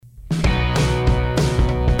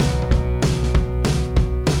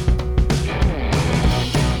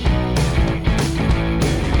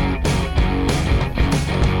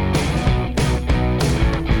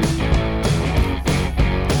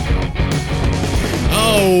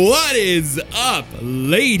What is up,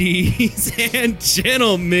 ladies and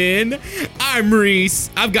gentlemen? I'm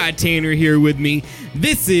Reece. I've got Tanner here with me.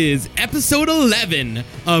 This is episode 11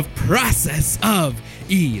 of Process of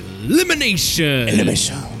Elimination.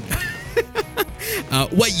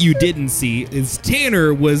 What you didn't see is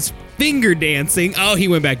Tanner was finger dancing. Oh, he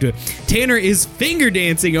went back to it. Tanner is finger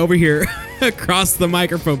dancing over here across the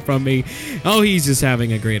microphone from me. Oh, he's just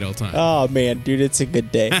having a great old time. Oh man, dude, it's a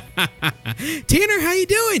good day. Tanner, how you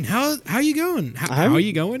doing? How you going? How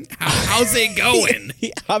you going? How's it going?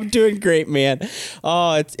 I'm doing great, man.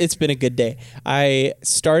 Oh, it's been a good day. I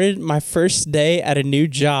started my first day at a new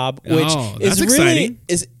job, which is really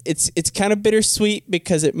exciting. It's kind of bittersweet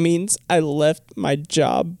because it means I left my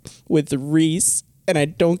job with Reece. And I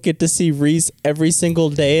don't get to see Reece every single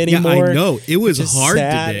day anymore. Yeah, I know. It was hard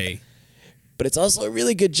today. But it's also a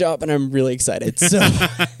really good job, and I'm really excited. So,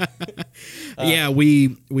 yeah,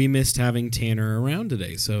 we missed having Tanner around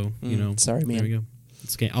today. So, sorry, man. There we go.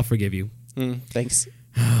 It's okay. I'll forgive you. Thanks.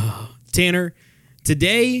 Tanner,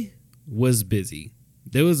 today was busy.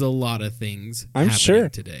 There was a lot of things happening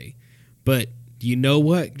today. But you know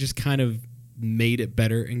what? Just kind of made it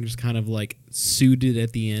better and just kind of like suited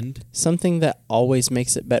at the end. Something that always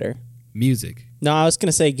makes it better. Music. No, I was going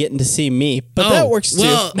to say getting to see me, but that works too.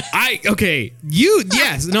 Well, I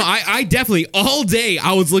definitely all day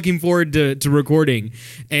I was looking forward to recording,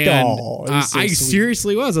 and I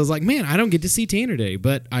seriously was. I was like, man, I don't get to see Tanner today,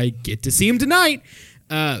 but I get to see him tonight.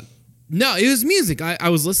 No, it was music. I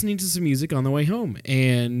was listening to some music on the way home,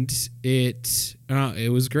 and it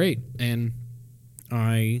was great, and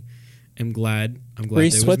I'm glad.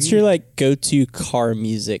 Reece, what's your go-to car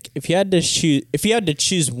music? If you had to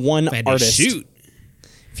choose one artist,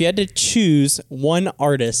 if you had to choose one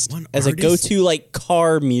artist as a go-to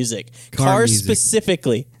car music, car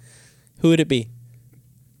specifically, who would it be?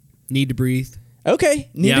 Need to Breathe. Okay,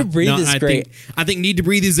 Need to Breathe is great. I think Need to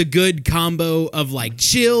Breathe is a good combo of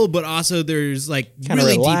chill, but also there's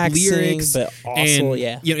really deep lyrics. But also,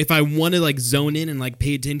 if I want to zone in and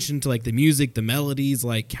pay attention to the music, the melodies,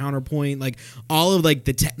 counterpoint, all of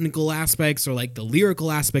the technical aspects or the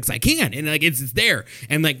lyrical aspects, I can, and it's there,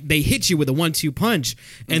 and they hit you with a 1-2 punch,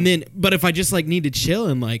 and then but if I just need to chill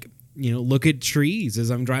and look at trees as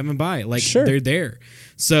I'm driving by, they're there.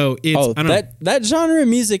 So it's that genre of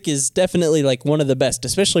music is definitely one of the best,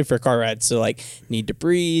 especially for car rides. So Need to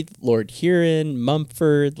Breathe, Lord Huron,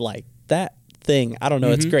 Mumford, that thing. I don't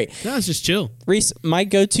know. It's great. No, it's just chill. Reece, my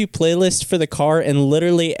go-to playlist for the car and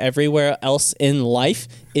literally everywhere else in life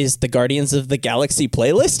is the Guardians of the Galaxy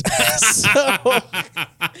playlist.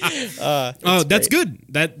 That's good.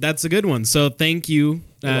 That's a good one. So thank you,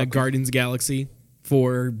 Guardians of the Galaxy,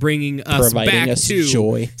 for bringing us back to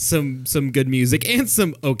joy. some good music and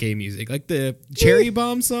some okay music, like the Cherry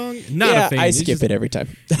Bomb song. Not a fan. I skip it every time.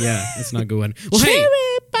 Yeah, it's not a good one. Well, Cherry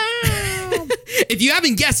Bomb. If you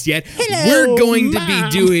haven't guessed yet, we're going to be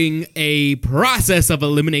doing a process of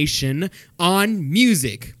elimination on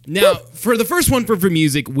music. Now, for the first one for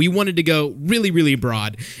music, we wanted to go really, really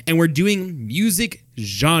broad, and we're doing music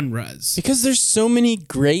genres. Because there's so many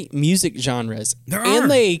great music genres. There are. And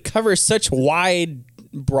they cover such broad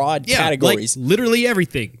categories. Literally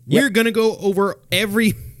everything. Yep. We're going to go over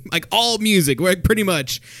all music, pretty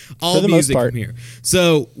much all music from here.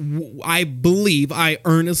 So I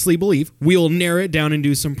earnestly believe we'll narrow it down and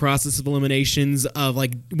do some process of eliminations of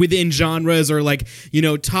within genres or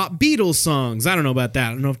top Beatles songs. I don't know about that.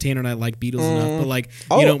 I don't know if Tanner and I like Beatles enough, but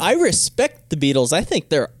I respect the Beatles. I think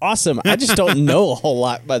they're awesome. I just don't know a whole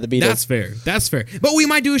lot by the Beatles. That's fair. But we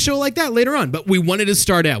might do a show like that later on. But we wanted to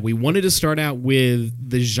start out with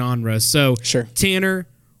the genre. So sure. Tanner,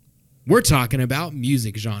 we're talking about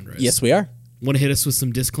music genres. Yes, we are. Want to hit us with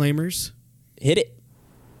some disclaimers? Hit it.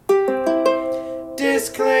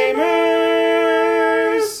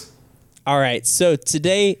 Disclaimers! All right, so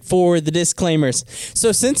today for the disclaimers.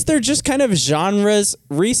 So since they're just kind of genres,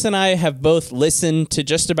 Reece and I have both listened to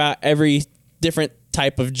just about every different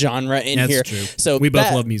type of genre in here. That's true. So we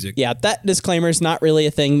both love music. Yeah, that disclaimer is not really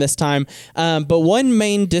a thing this time. But one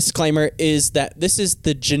main disclaimer is that this is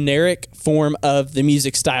the generic form of the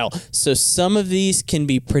music style. So some of these can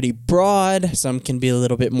be pretty broad, some can be a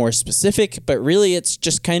little bit more specific, but really it's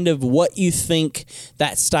just kind of what you think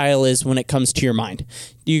that style is when it comes to your mind.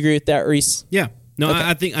 Do you agree with that, Reece? Yeah. No,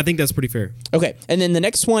 okay. I think that's pretty fair. Okay, and then the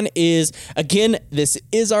next one is, again, this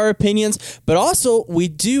is our opinions, but also we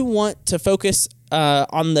do want to focus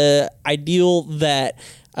on the ideal that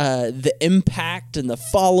the impact and the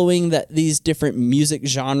following that these different music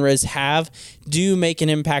genres have do make an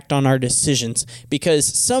impact on our decisions, because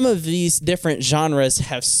some of these different genres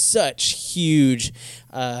have such huge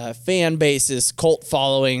fan bases, cult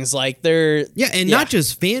followings. Like they're not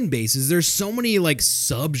just fan bases. There's so many like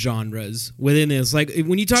subgenres within this. Like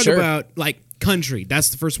when you talk about like country, that's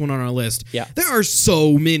the first one on our list. Yeah, there are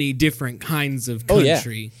so many different kinds of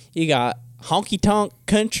country. You got honky tonk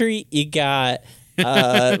country. You got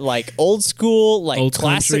like old school, like old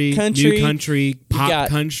classic country, new country, pop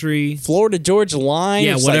country, Florida Georgia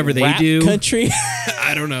Line, whatever like they do. Country.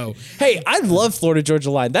 I don't know. Hey, I love Florida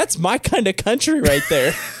Georgia Line. That's my kind of country right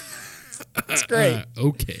there. That's great.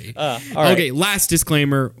 Okay. All right. Okay. Last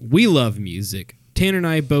disclaimer: we love music. Tanner and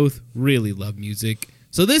I both really love music,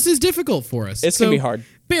 so this is difficult for us. It's gonna be hard.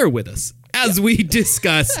 Bear with us as we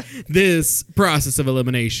discuss this process of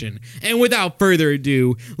elimination. And without further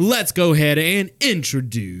ado, let's go ahead and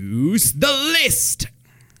introduce the list.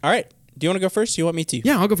 All right. Do you want to go first? Do you want me to?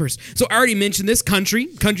 Yeah, I'll go first. So I already mentioned this, country.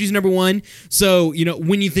 Country's number one. So,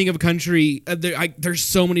 when you think of country, there's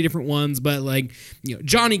so many different ones, but like,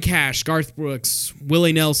 Johnny Cash, Garth Brooks,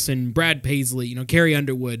 Willie Nelson, Brad Paisley, Carrie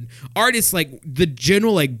Underwood, artists like the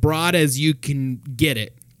general, like broad as you can get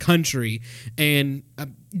it, country. And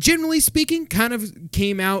generally speaking, kind of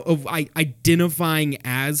came out of identifying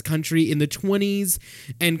as country in the 20s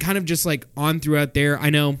and kind of just like on throughout there.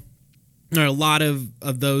 I know there are a lot of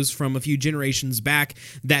those from a few generations back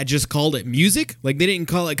that just called it music. Like they didn't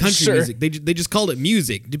call it country music. They just called it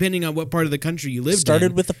music, depending on what part of the country you lived in.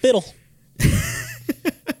 Started with a fiddle.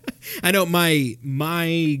 I know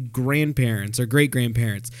my grandparents or great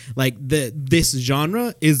grandparents, like this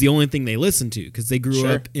genre is the only thing they listened to because they grew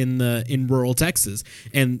up in rural Texas,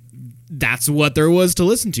 and that's what there was to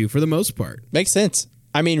listen to for the most part. Makes sense.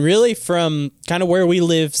 I mean, really, from kind of where we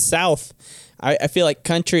live south, I feel like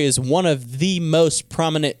country is one of the most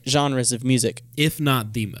prominent genres of music, if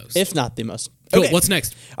not the most. Okay. Cool. What's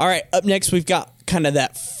next? All right. Up next, we've got kind of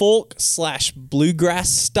that folk / bluegrass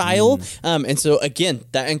style. And so, again,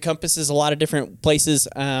 that encompasses a lot of different places.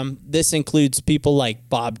 This includes people like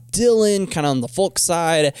Bob Dylan, kind of on the folk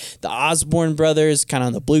side, the Osborne Brothers, kind of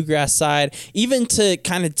on the bluegrass side, even to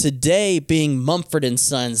kind of today being Mumford and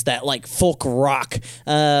Sons, that like folk rock.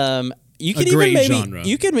 You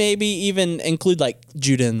could maybe even include like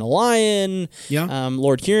Judah and the Lion,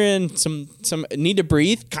 Lord Huron, some Need to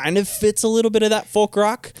Breathe kind of fits a little bit of that folk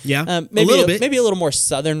rock. Yeah, maybe a little bit. Maybe a little more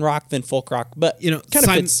southern rock than folk rock, but kind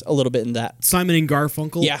of fits a little bit in that. Simon and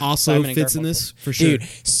Garfunkel also fits in this for sure. Dude,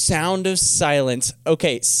 Sound of Silence.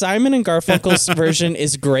 Okay, Simon and Garfunkel's version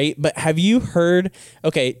is great, but have you heard?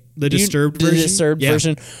 Okay, the Disturbed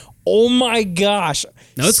version. Oh my gosh,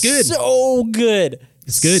 no, it's good. So good.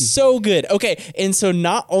 It's good. So good. Okay. And so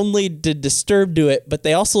not only did Disturbed do it, but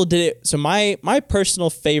they also did it. So my personal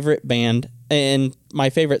favorite band and my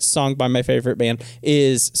favorite song by my favorite band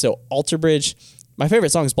is Alter Bridge. My favorite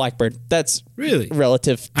song is Blackbird. That's really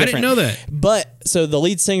relative different. I didn't know that. But so the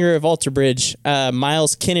lead singer of Alter Bridge,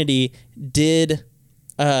 Miles Kennedy, did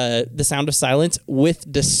The Sound of Silence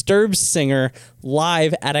with Disturbed singer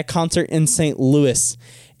live at a concert in St. Louis.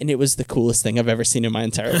 And it was the coolest thing I've ever seen in my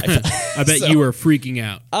entire life. I bet you were freaking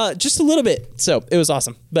out. Just a little bit. So it was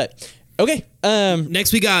awesome. But okay.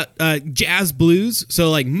 Next we got jazz blues. So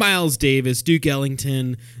like Miles Davis, Duke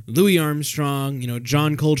Ellington, Louis Armstrong,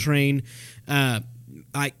 John Coltrane.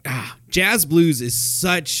 Jazz blues is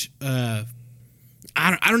such I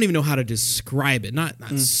don't even know how to describe it. Not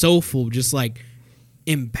soulful, just like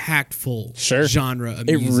impactful genre of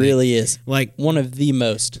music. It really is. Like one of the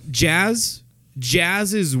most.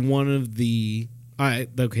 Jazz is one of the.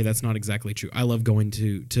 Okay, that's not exactly true. I love going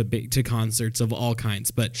to concerts of all kinds,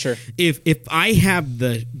 but if I have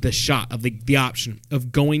the shot of the option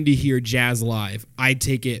of going to hear jazz live, I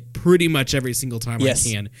take it pretty much every single time I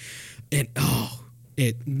can. And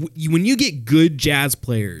when you get good jazz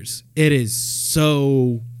players, it is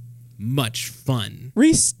so much fun.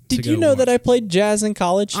 Reece, did you know that I played jazz in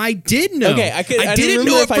college? I did know. Okay, I didn't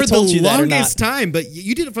know it for the longest that time, but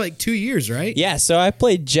you did it for like 2 years, right? Yeah, so I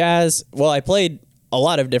played jazz. Well, I played a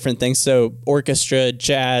lot of different things. So orchestra,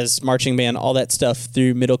 jazz, marching band, all that stuff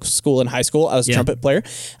through middle school and high school. I was a trumpet player.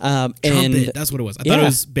 Trumpet, that's what it was. I thought it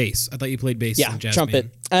was bass. I thought you played bass in jazz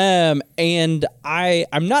trumpet. band. And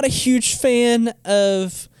I'm not a huge fan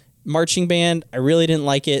of marching band. I really didn't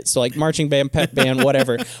like it. So like marching band, pep band,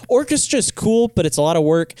 whatever. Orchestra's cool, but it's a lot of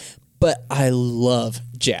work. But I love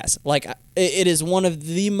jazz. Like it is one of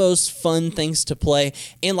the most fun things to play.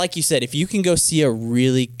 And like you said, if you can go see a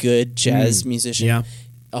really good jazz musician,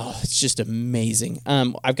 it's just amazing.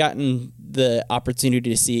 I've gotten the opportunity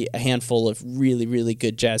to see a handful of really, really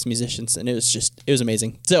good jazz musicians, and it was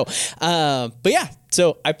amazing. So, but yeah,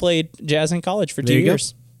 so I played jazz in college for 2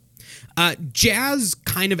 years. Jazz,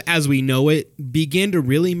 kind of as we know it, began to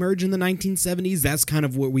really emerge in the 1970s. That's kind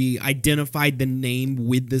of what we identified the name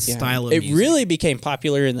with this style of music. It really became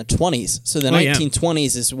popular in the 20s. So the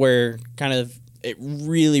 1920s is where kind of it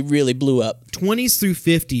really, really blew up. 20s through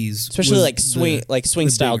 50s. Especially like swing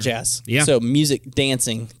style jazz. Yeah. So music,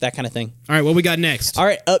 dancing, that kind of thing. All right, what we got next? All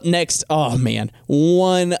right, up next, oh man,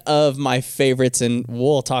 one of my favorites, and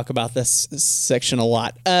we'll talk about this section a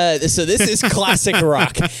lot. So this is classic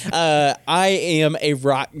rock. I am a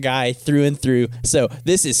rock guy through and through. So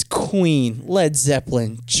this is Queen, Led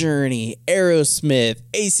Zeppelin, Journey, Aerosmith,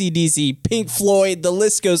 AC/DC, Pink Floyd, the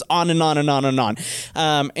list goes on and on and on and on.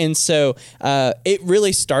 And so it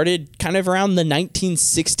really started kind of around the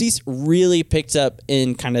 1960s, really picked up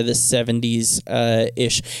in kind of the 70s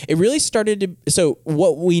ish. It really started so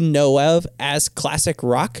what we know of as classic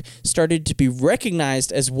rock started to be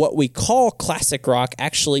recognized as what we call classic rock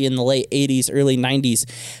actually in the late 80s, early 90s,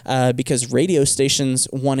 because radio stations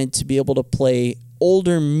wanted to be able to play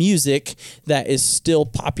older music that is still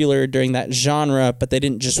popular during that genre, but they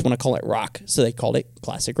didn't just want to call it rock, so they called it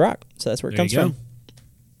classic rock. So that's where it comes from.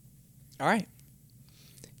 All right.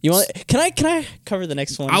 You want? Can I cover the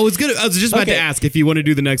next one? I was just about to ask if you want to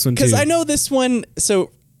do the next one too, because I know this one. So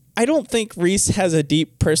I don't think Reece has a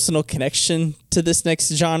deep personal connection to this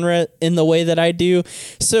next genre in the way that I do.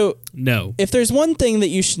 So no. If there's one thing that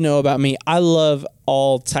you should know about me, I love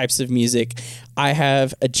all types of music. I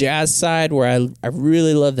have a jazz side where I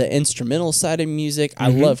really love the instrumental side of music. I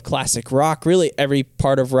love classic rock, really every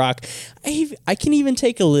part of rock. I can even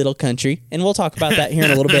take a little country, and we'll talk about that here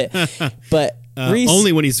in a little bit. But Reece,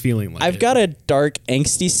 only when he's feeling like I've got a dark,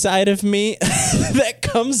 angsty side of me that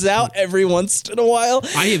comes out every once in a while.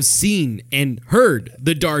 I have seen and heard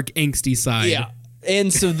the dark, angsty side. Yeah.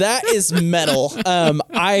 And so that is metal.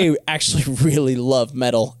 I actually really love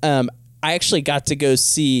metal. I actually got to go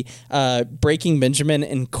see Breaking Benjamin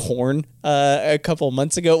and Korn a couple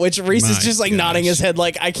months ago, which Reece is just like nodding his head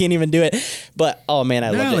like, I can't even do it. But, oh, man,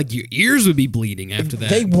 I love it. Like your ears would be bleeding after that.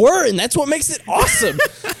 They were, and that's what makes it awesome.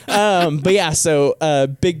 But, yeah, so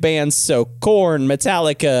big bands, so Korn,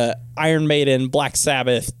 Metallica, Iron Maiden, Black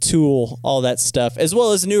Sabbath, Tool, all that stuff, as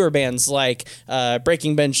well as newer bands like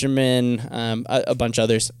Breaking Benjamin, a bunch of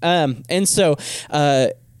others. And so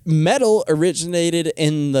metal originated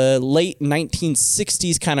in the late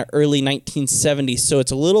 1960s, kind of early 1970s, so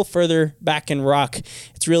it's a little further back in rock.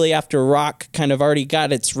 It's really after rock kind of already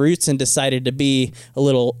got its roots and decided to be a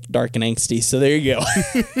little dark and angsty. So there you go.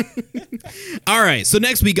 All right, so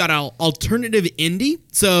next we got alternative indie.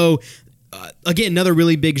 So again, another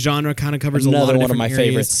really big genre, kind of covers another a lot of one of my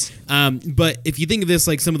areas. favorites. But if you think of this,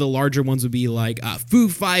 like some of the larger ones would be like Foo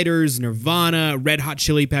Fighters, Nirvana, Red Hot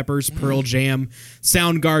Chili Peppers, Pearl Jam,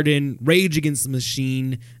 Soundgarden, Rage Against the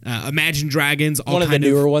Machine, Imagine Dragons. All one of the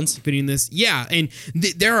newer ones fitting this. Yeah, and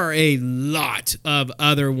there are a lot of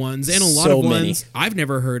other ones and a lot of ones I've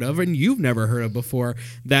never heard of and you've never heard of before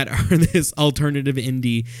that are this alternative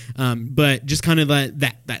indie. But just kind of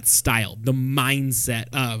that style, the mindset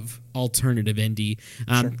of alternative indie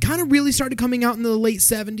kind of really started coming out in the late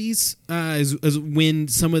 70s as when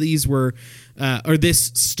some of these were or this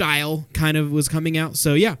style kind of was coming out.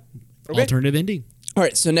 So yeah, alternative indie. All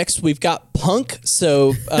right, so next we've got punk.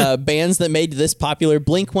 So bands that made this popular: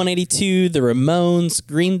 Blink-182, the Ramones,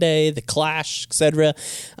 Green Day, the Clash, etc.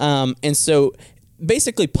 And so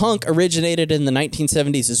basically punk originated in the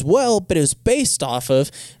 1970s as well, but it was based off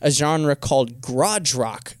of a genre called garage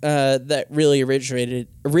rock that really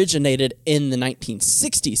originated in the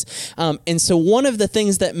 1960s. And so one of the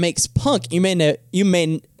things that makes punk, you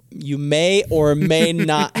may or may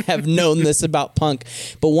not have known this about punk,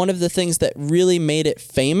 but one of the things that really made it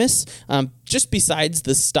famous, just besides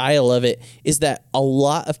the style of it, is that a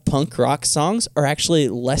lot of punk rock songs are actually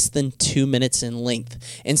less than 2 minutes in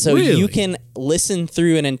length. And so you can listen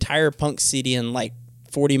through an entire punk CD in like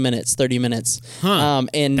 40 minutes, 30 minutes.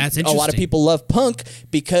 And that's a lot of people love punk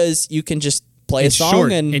because you can just play a song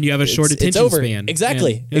short, and you have a short attention span.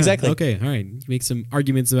 Exactly. Yeah. Exactly. Okay. All right. Make some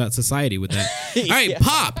arguments about society with that. All right.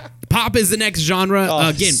 Pop. Pop is the next genre.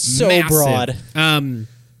 Again, so massive. broad.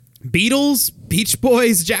 Beatles, Beach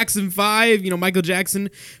Boys, Jackson 5, Michael Jackson,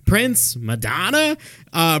 Prince, Madonna,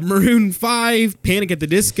 Maroon 5, Panic at the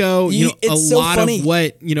Disco, a lot of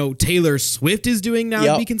what, Taylor Swift is doing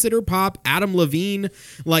now to be considered pop, Adam Levine.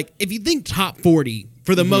 Like, if you think top 40,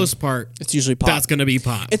 for the most part, it's usually pop. That's going to be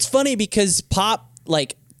pop. It's funny because pop,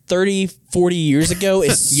 like 30, 40 years ago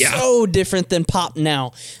is so different than pop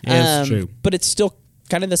now. Yeah, it's true. But it's still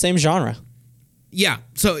kind of the same genre. Yeah,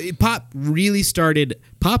 so pop really started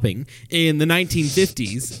popping in the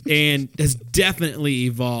 1950s and has definitely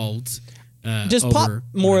evolved. Does pop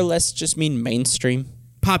more or less just mean mainstream?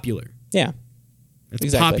 Popular. Yeah. It's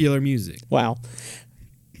exactly. popular music. Wow.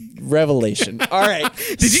 Revelation. All right.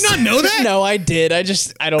 Did you not know that? No, I did. I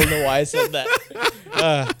don't know why I said that.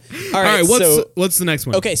 All right. What's the next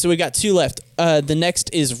one? Okay, so we got two left. The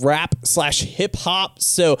next is rap/hip hop.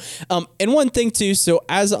 So, and one thing too. So,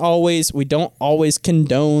 as always, we don't always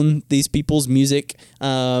condone these people's music.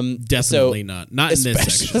 Definitely not. Not in this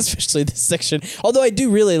section. Especially this section. Although I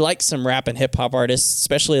do really like some rap and hip hop artists,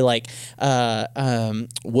 especially like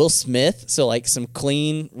Will Smith. So, like some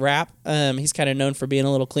clean rap. He's kind of known for being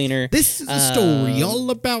a little cleaner. This is a story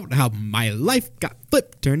all about how my life got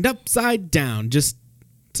flipped, turned upside down. Just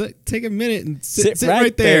take a minute and sit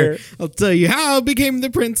right there. I'll tell you how I became the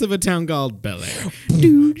prince of a town called Bel Air.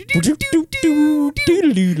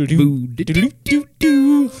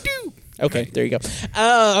 Okay, there you go.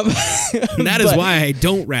 That is why I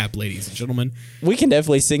don't rap, ladies and gentlemen. We can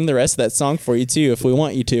definitely sing the rest of that song for you too if we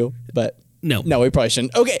want you to, but no, we probably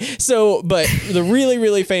shouldn't. Okay, so but the really,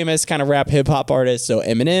 really famous kind of rap hip hop artists, so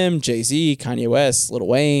Eminem, Jay-Z, Kanye West, Lil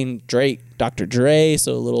Wayne, Drake, Dr. Dre,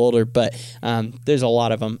 so a little older, but there's a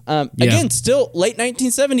lot of them. Again, still late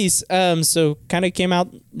 1970s, so kind of came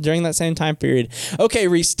out during that same time period. Okay,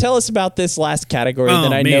 Reece, tell us about this last category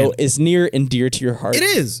that I know is near and dear to your heart. It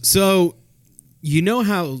is. So you know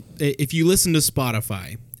how if you listen to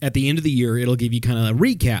Spotify, at the end of the year, it'll give you kind of a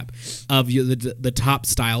recap of the top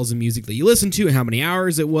styles of music that you listen to and how many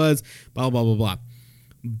hours it was, blah, blah, blah, blah.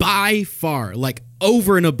 By far, like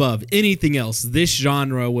over and above anything else, this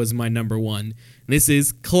genre was my number one. This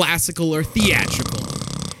is classical or theatrical.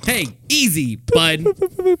 Hey, easy, bud.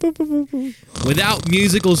 Without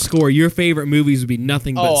musical score, your favorite movies would be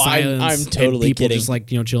nothing but silence. I'm totally and people kidding. Just like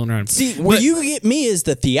chilling around. See, where you get me is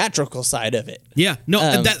the theatrical side of it. Yeah,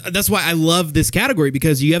 no, that's why I love this category,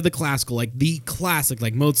 because you have the classical, like the classic,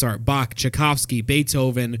 like Mozart, Bach, Tchaikovsky,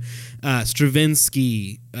 Beethoven,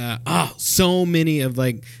 Stravinsky, so many of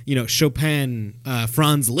Chopin,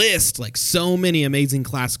 Franz Liszt, like so many amazing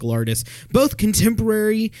classical artists, both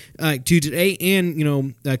contemporary to today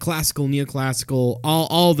and classical, neoclassical,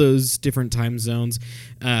 all those different time zones,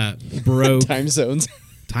 Baroque time zones.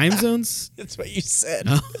 Time zones? That's what you said.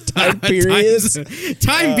 Time periods.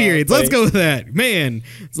 Time periods. Let's go with that. Man,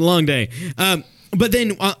 it's a long day. But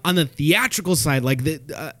then on the theatrical side, like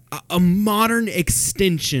a modern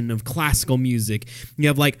extension of classical music, you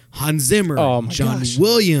have like Hans Zimmer, John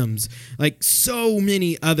Williams, like so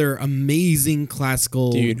many other amazing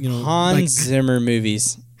classical, Hans Zimmer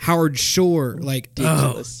movies. Howard Shore, like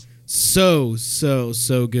ridiculous. So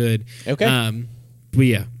good. Okay. But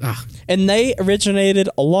yeah. And they originated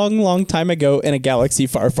a long, long time ago in a galaxy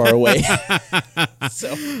far, far away.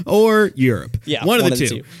 Or Europe. Yeah. One of the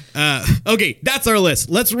two. Okay, that's our list.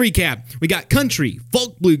 Let's recap. We got country,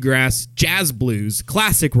 folk bluegrass, jazz blues,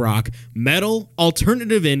 classic rock, metal,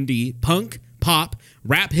 alternative indie, punk, pop,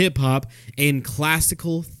 rap hip hop, and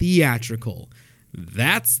classical theatrical.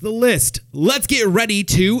 That's the list. Let's get ready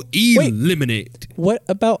to eliminate. What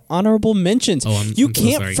about honorable mentions? I'm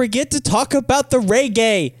can't so forget to talk about the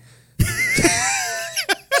reggae.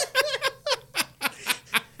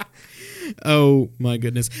 Oh my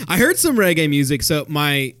goodness! I heard some reggae music. So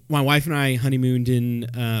my wife and I honeymooned in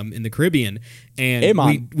the Caribbean,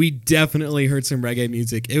 and we definitely heard some reggae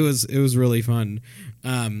music. It was really fun.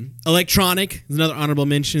 Electronic is another honorable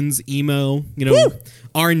mentions. Emo,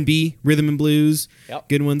 R&B, rhythm and blues,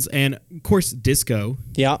 good ones, and of course disco.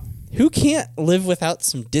 Yeah. Who can't live without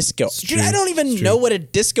some disco? Dude, I don't even know what a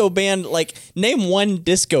disco band, like, name one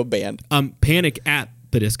disco band. Panic at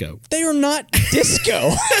the Disco. They are not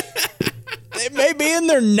disco. They may be in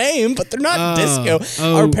their name, but they're not disco.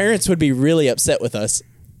 Our parents would be really upset with us.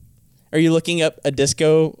 Are you looking up a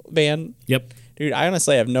disco band? Yep. Dude, I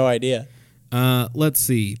honestly have no idea. Let's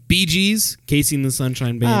see. Bee Gees, Casey and the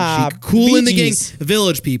Sunshine Band. Cool in the Gang.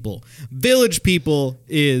 Village People. Village People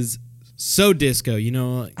is so disco, I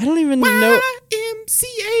don't even know.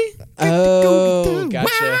 YMCA. Oh,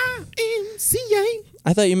 gotcha. YMCA.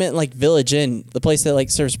 I thought you meant like Village Inn, the place that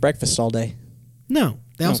like serves breakfast all day. No,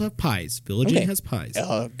 they also have pies. Village Inn has pies.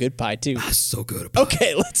 Oh, good pie too. So good. Pie.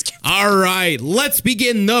 Okay, let's get. All right, let's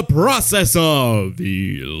begin the process of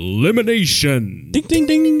elimination. Ding, ding,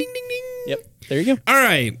 ding, ding, ding, ding. Yep, there you go. All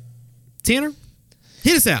right, Tanner,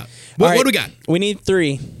 hit us out. What do we got? We need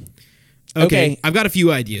 3. Okay, I've got a few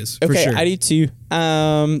ideas for sure. I do too.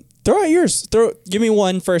 Throw out yours. Give me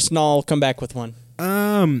one first, and I'll come back with one.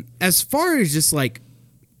 As far as just like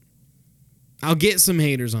I'll get some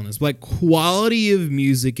haters on this, but like quality of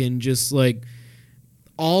music and just like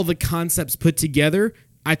all the concepts put together,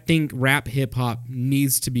 I think rap hip hop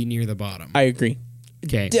needs to be near the bottom. I agree.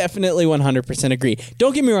 Okay. Definitely 100% agree.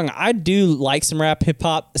 Don't get me wrong. I do like some rap hip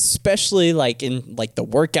hop, especially like in like the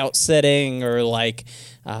workout setting or like,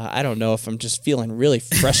 I don't know if I'm just feeling really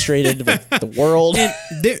frustrated with the world. And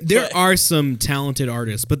there are some talented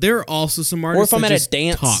artists, but there are also some artists or if I'm that at just a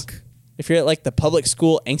dance, talk. if you're at like the public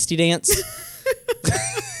school angsty dance.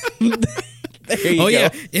 There you go. Yeah,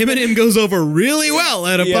 Eminem goes over really well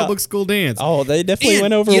at a public school dance. Oh, they definitely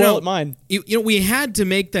went over well at mine. We had to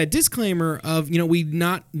make that disclaimer of we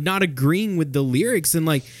not agreeing with the lyrics, and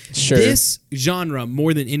like this genre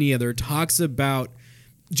more than any other talks about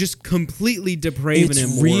just completely depraving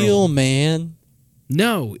and immoral. Real, man.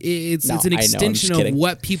 No, it's an extension of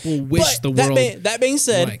what people wish the world. That being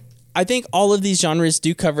said. Like. I think all of these genres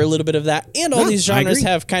do cover a little bit of that, and all these genres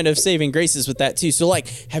have kind of saving graces with that too. So, like,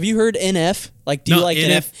 have you heard NF? Like, do you like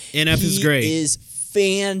NF? NF is great. He is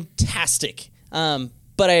fantastic. But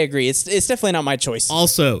I agree, it's definitely not my choice.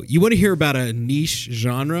 Also, you want to hear about a niche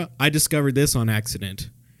genre? I discovered this on accident.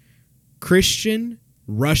 Christian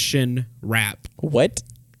Russian rap. What?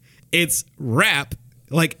 It's rap,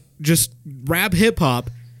 like just rap hip hop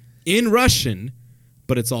in Russian.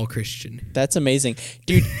 But it's all Christian. That's amazing,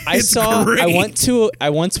 dude. Great. I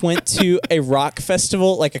once went to a rock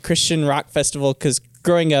festival, like a Christian rock festival, because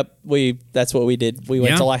growing up, that's what we did. We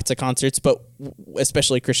went to lots of concerts, but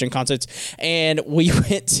especially Christian concerts. And we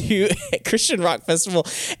went to a Christian rock festival,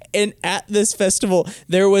 and at this festival,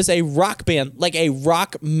 there was a rock band, like a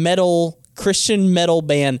rock metal Christian metal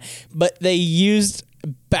band, but they used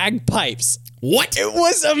bagpipes. What? It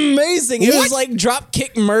was amazing. It was like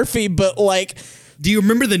Dropkick Murphy, but like. Do you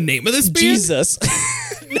remember the name of this band? Jesus.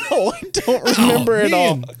 No, I don't remember at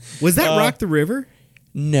all. Was that Rock the River?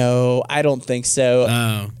 No, I don't think so.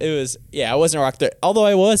 Oh. It was, I wasn't Rock the, although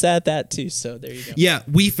I was at that too, so there you go. Yeah,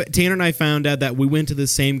 Tanner and I found out that we went to the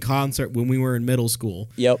same concert when we were in middle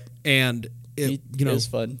school. Yep. And, it was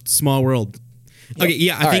fun. Small world. Yep. Okay,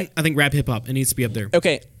 yeah, I think rap hip-hop, it needs to be up there.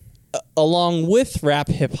 Okay, along with rap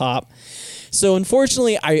hip-hop, so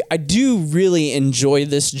unfortunately, I do really enjoy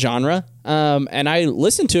this genre, and I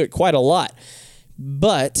listen to it quite a lot.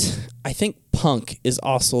 But I think punk is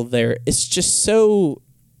also there. It's just so,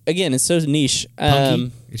 again, it's so niche.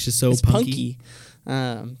 Punky. It's just so punky.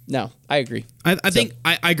 No, I agree. I think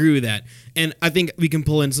I agree with that. And I think we can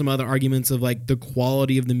pull in some other arguments of like the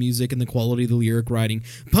quality of the music and the quality of the lyric writing.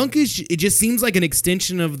 Punk it just seems like an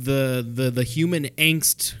extension of the human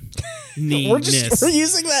angst needness. We're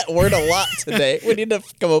using that word a lot today. We need to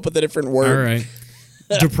come up with a different word. All right.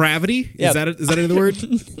 Depravity? Is that the word?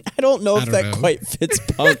 I don't know if that quite fits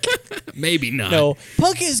punk. Maybe not. No,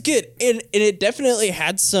 punk is good, and it definitely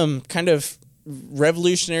had some kind of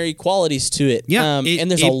revolutionary qualities to it. Yeah,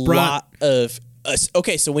 and there's a lot of.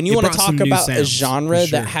 Okay, so when you want to talk about a genre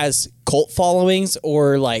that has cult followings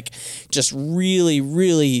or like just really,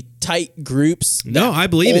 really tight groups, I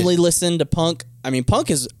believe only listen to punk. I mean, punk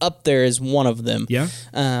is up there as one of them. Yeah.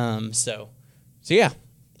 So yeah.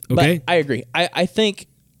 Okay. But I agree. I think,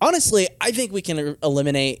 honestly, we can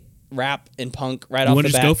eliminate rap and punk right off the bat. You want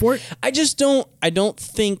to just go for it? I don't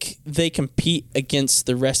think they compete against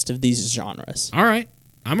the rest of these genres. All right.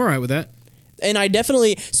 I'm all right with that. And I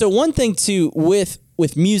definitely, so one thing too, with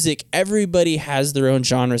music, everybody has their own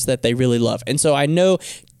genres that they really love. And so I know,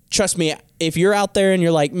 trust me, if you're out there and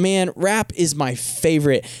you're like, man, rap is my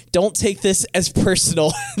favorite, don't take this as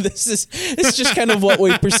personal. It's just kind of what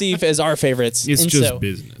we perceive as our favorites. It's just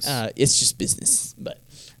business. It's just business. But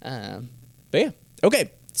yeah.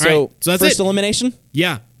 Okay. So, right, so that's first elimination?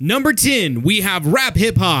 Yeah. Number 10, we have rap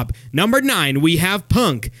hip hop. Number 9, we have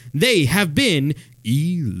punk. They have been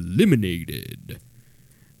eliminated.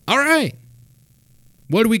 All right.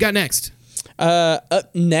 What do we got next?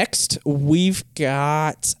 Up next, we've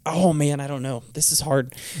got... Oh, man, I don't know. This is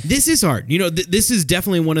hard. This is hard. This is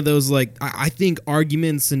definitely one of those, like, I think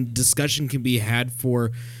arguments and discussion can be had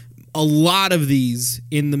for a lot of these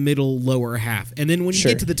in the middle, lower half. And then when you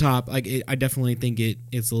get to the top, like, I definitely think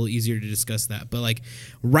it's a little easier to discuss that. But, like,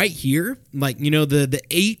 right here, like, the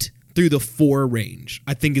 8 through the 4 range,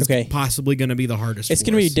 I think is possibly going to be the hardest. It's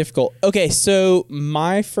going to be difficult. Okay, so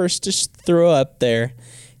my first to throw up there...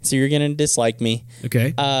 So you're going to dislike me.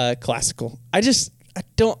 Okay. Classical. I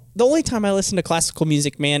don't, the only time I listen to classical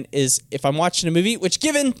music, man, is if I'm watching a movie, which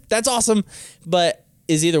that's awesome, but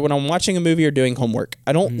is either when I'm watching a movie or doing homework.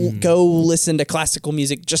 I don't go listen to classical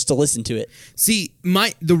music just to listen to it. See,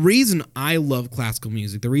 the reason I love classical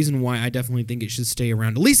music, the reason why I definitely think it should stay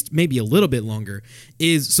around, at least maybe a little bit longer,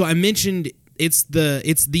 is, so I mentioned it's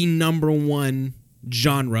the number one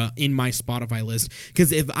genre in my Spotify list,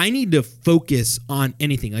 because if I need to focus on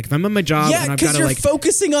anything, like if I'm at my job and I've got to you're like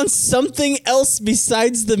focusing on something else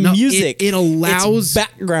besides the music. It allows it's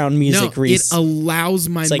background music. Reece. It allows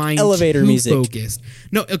my mind elevator to music. focus.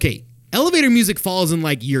 No, okay. Elevator music falls in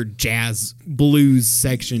like your jazz blues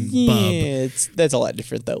section. Yeah, that's a lot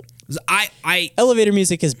different though. Elevator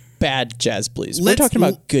music is bad jazz blues. We're talking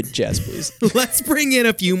about good jazz blues. Let's bring in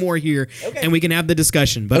a few more here, and we can have the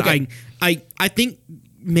discussion. But I think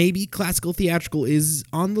maybe classical theatrical is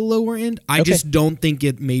on the lower end. I just don't think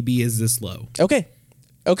it maybe is this low. Okay,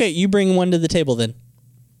 you bring one to the table then.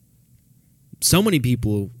 So many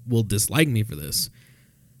people will dislike me for this.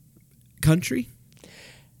 Country?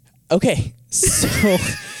 Okay, so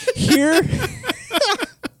here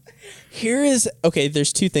is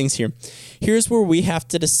there's two things here. Here's where we have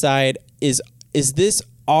to decide is this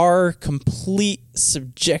our complete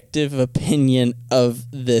subjective opinion of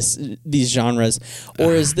these genres,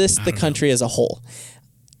 or is this the country as a whole?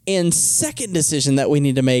 And second decision that we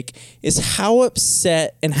need to make is how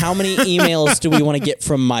upset and how many emails do we want to get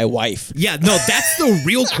from my wife? Yeah, no, that's the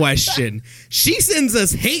real question. She sends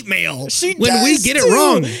us hate mail when we get too. It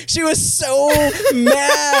wrong. She was so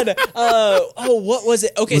mad. What was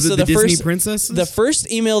it? Okay, was so it the Disney first princesses? The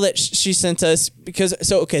first email that she sent us,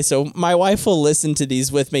 so my wife will listen to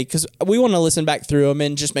these with me because we want to listen back through them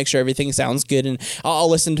and just make sure everything sounds good, and I'll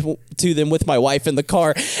listen to them with my wife in the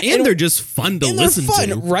car. And they're just fun to listen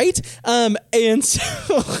to. Right? And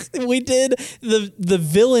so we did the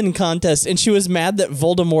villain contest, and she was mad that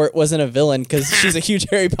Voldemort wasn't a villain because she's a huge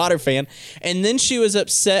Harry Potter fan. And then she was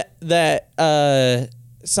upset that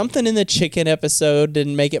something in the chicken episode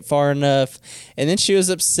didn't make it far enough. And then she was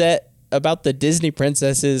upset about the Disney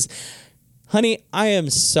princesses. Honey, I am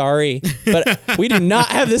sorry, but we do not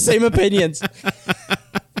have the same opinions.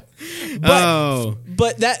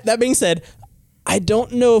 But that being said, I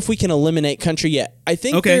don't know if we can eliminate country yet. I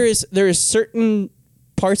think there is certain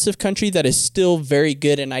parts of country that is still very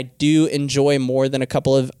good, and I do enjoy more than a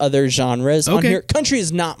couple of other genres on here. Country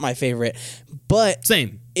is not my favorite, but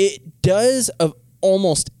it does, of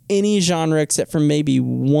almost any genre except for maybe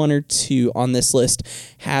one or two on this list,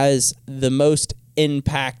 has the most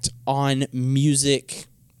impact on music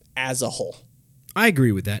as a whole. I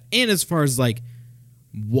agree with that. And as far as like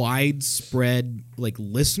widespread like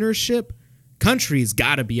listenership, country's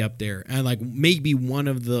got to be up there, and like maybe one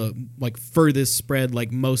of the like furthest spread,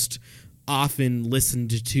 like most often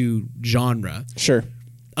listened to genre. Sure.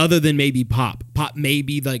 Other than maybe pop. Pop may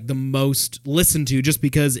be like the most listened to just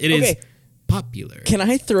because it is popular. Can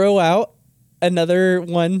I throw out another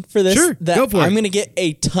one for this? Sure, that go for it. I'm going to get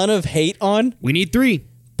a ton of hate on. We need 3.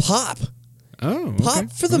 Pop. Oh,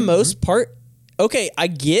 Pop for the most part. Okay, I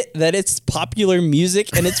get that it's popular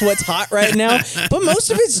music and it's what's hot right now, but most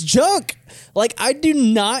of it's junk. Like, I do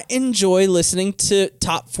not enjoy listening to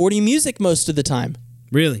top 40 music most of the time.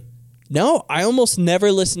 Really? No, I almost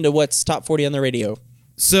never listen to what's top 40 on the radio.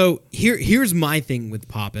 So here's my thing with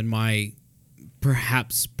pop and my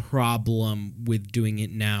perhaps problem with doing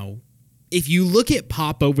it now. If you look at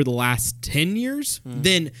pop over the last 10 years,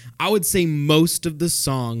 then I would say most of the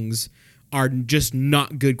songs are just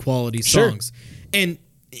not good quality songs. And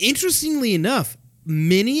interestingly enough,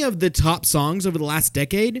 many of the top songs over the last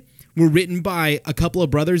decade were written by a couple of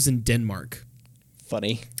brothers in Denmark.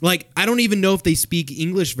 Funny. Like, I don't even know if they speak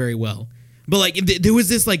English very well. But like, there was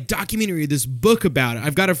this like documentary, this book about it.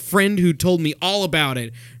 I've got a friend who told me all about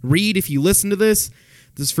it. Reed, if you listen to this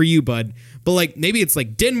is for you, bud. But like, maybe it's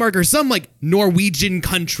like Denmark or some like Norwegian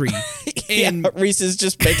country. And Reece is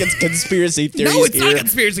just making conspiracy theories. No, it's not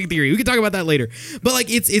conspiracy theory. We can talk about that later. But like,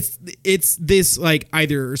 it's this like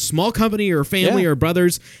either small company or family or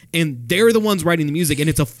brothers, and they're the ones writing the music, and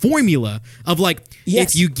it's a formula of like,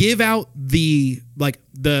 if you give out the like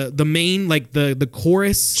the main like the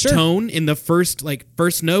chorus tone in the first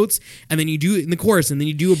notes, and then you do it in the chorus, and then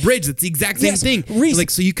you do a bridge that's the exact same thing. Reece, like,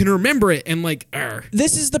 so you can remember it, and like,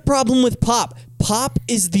 this is the problem with pop. Pop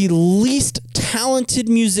is the least talented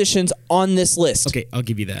musicians on this list. Okay, I'll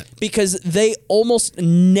give you that. Because they almost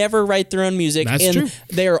never write their own music. That's true.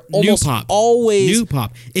 They are almost always new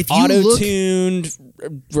pop. If you auto-tuned,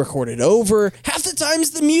 recorded over. Half the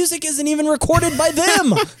times the music isn't even recorded by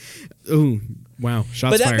them. Ooh, wow.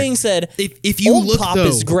 Shots But that fired. being said, if you old look, pop though,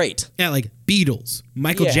 is great. Yeah, like Beatles,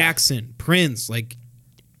 Michael Jackson, Prince, like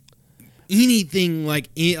anything like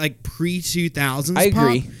pre-2000s I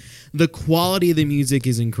agree. pop, the quality of the music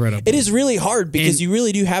is incredible. It is really hard because you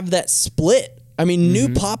really do have that split. I mean,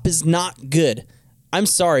 new pop is not good. I'm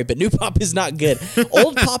sorry, but new pop is not good.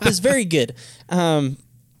 Old pop is very good.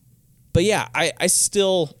 But yeah, I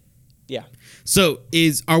still, So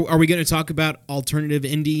are we going to talk about alternative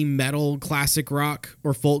indie, metal, classic rock,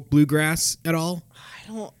 or folk bluegrass at all? I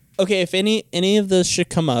don't. Okay, if any of those should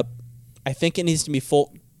come up, I think it needs to be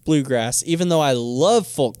folk bluegrass. Even though I love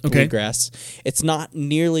folk bluegrass, it's not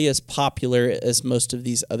nearly as popular as most of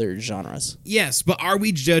these other genres. Yes, but are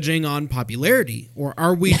we judging on popularity, or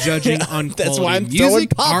are we judging on quality? That's why I'm music? throwing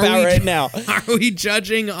pop out right now. Are we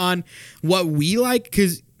judging on what we like?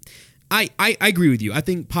 Because I agree with you. I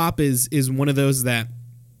think pop is one of those that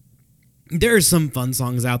there are some fun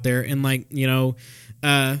songs out there, and like, you know,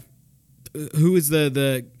 who is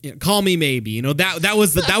the Call Me Maybe, you know, that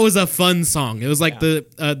was a fun song. It was like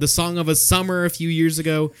the song of a summer a few years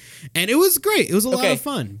ago, and it was great. It was a lot of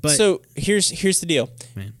fun. But so here's the deal.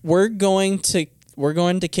 Man. We're going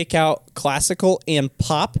to kick out classical and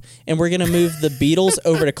pop, and we're going to move the Beatles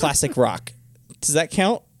over to classic rock. Does that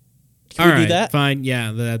count? Can we do that? Fine.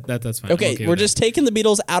 Yeah, that's fine. Okay, we're just taking the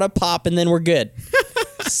Beatles out of pop, and then we're good.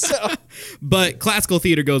 But classical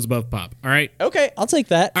theater goes above pop. All right. Okay, I'll take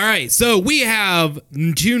that. All right. So we have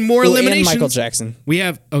 2 more eliminations. And Michael Jackson. We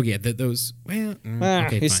have. Oh yeah, those. Well,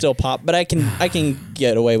 okay, he's fine. still pop, but I can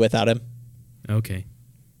get away without him. Okay.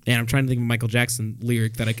 And I'm trying to think of a Michael Jackson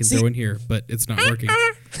lyric that I can throw in here, but it's not working.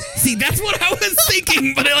 See, that's what I was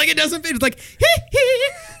thinking, but it doesn't fit. It's like,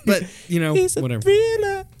 but you know, whatever.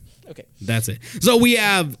 Okay. That's it. So we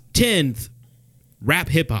have 10th, rap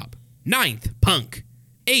hip hop. 9th, punk.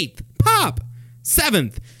 8th, pop.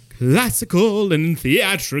 7th, classical and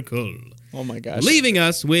theatrical. Oh my gosh. Leaving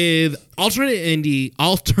us with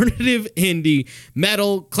alternative indie,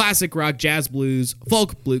 metal, classic rock, jazz, blues,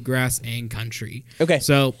 folk, bluegrass, and country. Okay.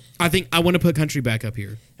 So I think I want to put country back up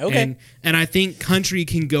here. Okay. And I think country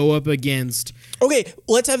can go up against... Okay,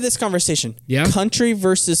 let's have this conversation. Yeah? Country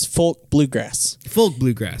versus folk bluegrass. Folk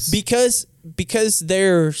bluegrass. Because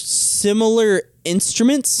they're similar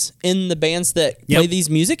instruments in the bands that play these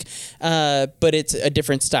music, but it's a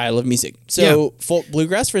different style of music. So folk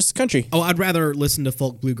bluegrass versus country. Oh, I'd rather listen to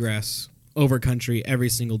folk bluegrass over country every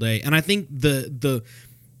single day. And I think the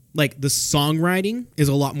songwriting is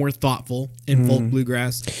a lot more thoughtful in folk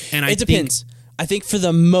bluegrass. And it depends. I think for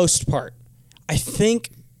the most part,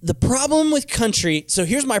 the problem with country. So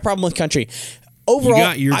here's my problem with country.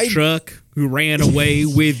 Overall, you got your truck who ran away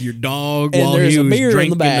with your dog while he was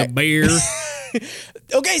drinking a beer.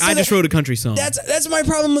 Okay, so I just wrote a country song. That's my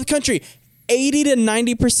problem with country. 80 to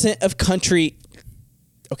 90% of country.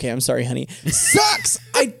 Okay, I'm sorry, honey. Sucks.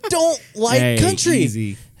 I don't like country.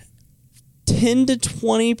 Easy. 10 to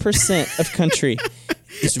 20% of country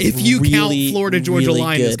is if you count Florida Georgia really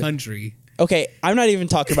Line good. as country. Okay, I'm not even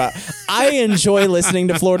talking about. I enjoy listening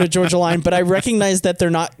to Florida Georgia Line, but I recognize that they're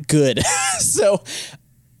not good.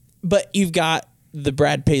 But you've got the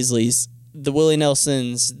Brad Paisleys, the Willie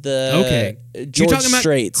Nelsons, the George You're talking about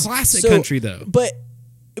Straits. Classic country, though. But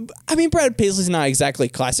I mean, Brad Paisley's not exactly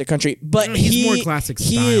classic country, but he's more classic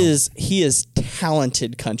style. He is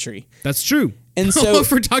talented country. That's true. And so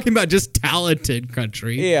if we're talking about just talented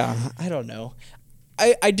country, yeah, I don't know.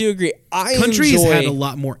 I do agree. Country has had a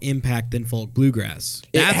lot more impact than folk bluegrass.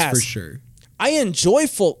 That's for sure. I enjoy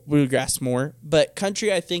folk bluegrass more, but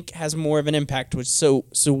country I think has more of an impact. So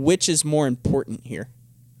which is more important here?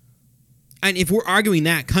 And if we're arguing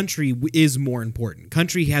that, country is more important.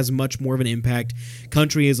 Country has much more of an impact.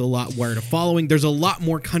 Country is a lot wider to following. There's a lot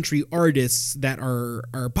more country artists that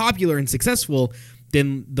are popular and successful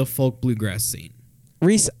than the folk bluegrass scene.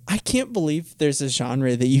 Reece, I can't believe there's a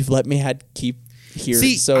genre that you've let me keep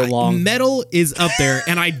here so long. Metal is up there,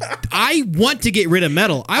 and I want to get rid of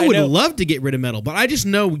metal. I would love to get rid of metal, but I just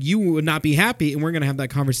know you would not be happy, and we're going to have that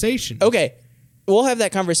conversation. Okay, we'll have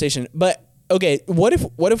that conversation. But okay, what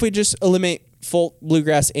if we just eliminate folk,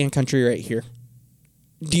 bluegrass, and country right here?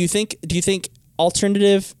 Do you think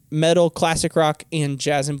alternative, metal, classic rock, and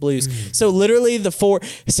jazz and blues? So literally the four.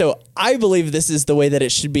 So I believe this is the way that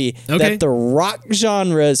it should be. Okay. That the rock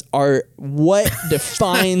genres are what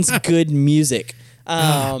defines good music.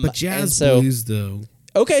 But jazz blues though.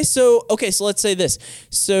 Okay, so let's say this.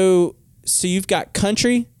 So you've got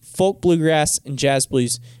country, folk, bluegrass, and jazz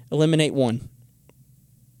blues. Eliminate one.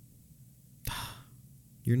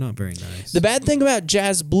 You're not very nice. The bad thing about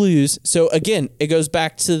jazz blues, so again, it goes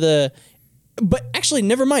back to but actually,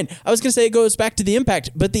 never mind. I was going to say it goes back to the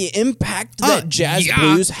impact, but the impact that jazz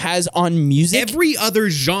blues has on music. Every other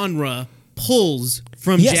genre pulls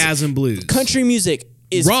from jazz and blues. Country music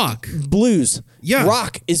is rock, blues. Yeah,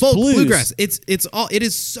 rock is folk, blues. Bluegrass. It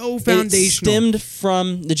is so foundational. It stemmed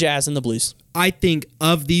from the jazz and the blues. I think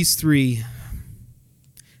of these three,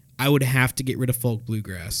 I would have to get rid of folk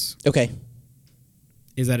bluegrass. Okay.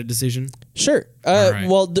 Is that a decision? Sure. Right.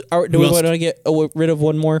 Well, do we want to get rid of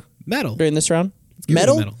one more? Metal. during this round? Give it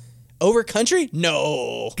a Metal? Over country?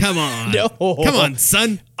 No. Come on. No. Come on,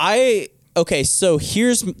 son. Okay, so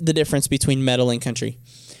here's the difference between metal and country.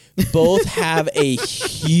 Both have a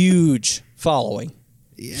huge following.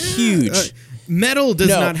 Yeah. Huge. Metal does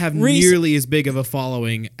not have Reece, nearly as big of a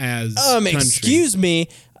following as country. Excuse me.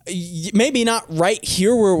 Maybe not right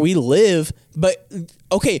here where we live, but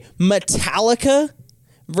okay, Metallica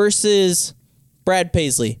versus Brad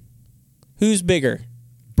Paisley. Who's bigger?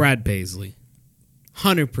 Brad Paisley.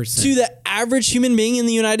 100%. To the average human being in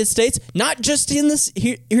the United States, not just in this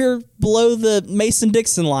here below the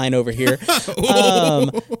Mason-Dixon line over here.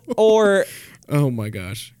 Or oh my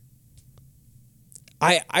gosh.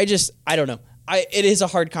 I don't know. It is a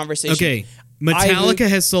hard conversation. Okay. Metallica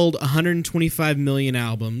has sold 125 million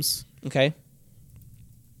albums. Okay.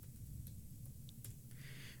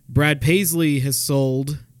 Brad Paisley has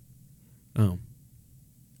sold 11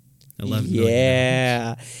 million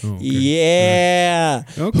Yeah. Oh, okay. Yeah.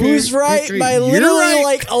 Okay. Who's right Okay. by You're literally right.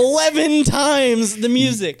 like 11 times the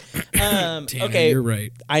music. Damn, Okay. you're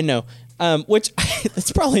right. I know. Which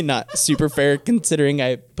that's probably not super fair considering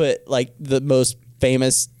I put like the most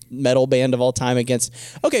famous metal band of all time against.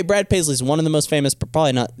 Okay, Brad Paisley's one of the most famous, but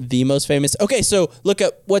probably not the most famous. Okay, so look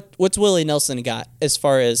up what's Willie Nelson got as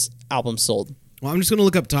far as albums sold. Well, I'm just going to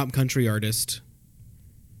look up top country artist.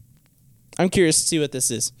 I'm curious to see what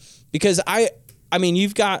this is. Because I mean,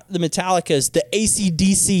 you've got the Metallicas, the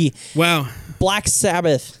AC/DC, Wow. Black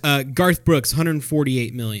Sabbath. Garth Brooks,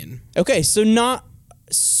 148 million. Okay, so not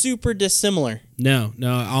super dissimilar. No,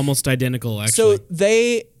 almost identical, actually. So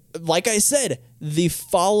they, like I said, the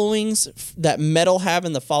followings that metal have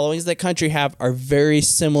and the followings that country have are very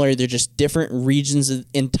similar. They're just different regions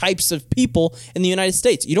and types of people in the United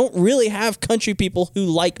States. You don't really have country people who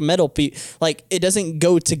like metal. Like, it doesn't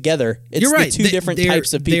go together. It's You're right. the two different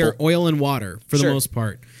types of people. They're oil and water for Sure. the most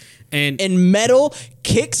part. And metal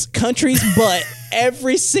kicks country's butt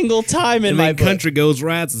every single time in my book. country goes,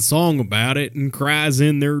 writes a song about it and cries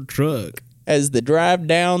in their truck. As they drive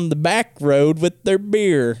down the back road with their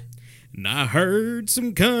beer. And I heard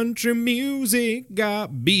some country music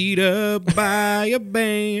got beat up by a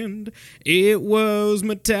band. It was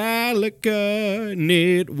Metallica and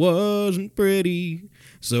it wasn't pretty.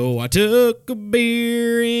 So I took a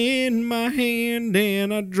beer in my hand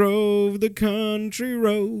and I drove the country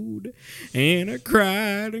road. And I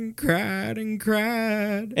cried and cried and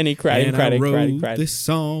cried. And he cried and cried and cried and cried. This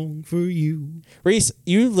song for you. Reece,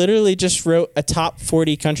 you literally just wrote a top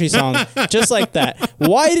 40 country song just like that.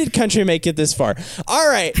 Why did country make it this far? All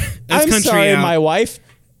right. That's I'm country sorry, out. my wife.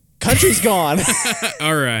 Country's gone.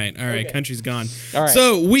 All right. Country's gone. All right.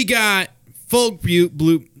 So we got folk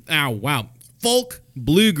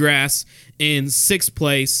bluegrass in 6th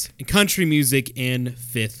place and country music in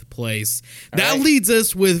 5th place. That leads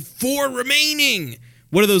us with 4 remaining.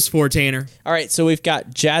 What are those 4, Tanner? All right. So we've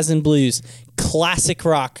got jazz and blues, classic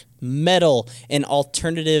rock, metal, and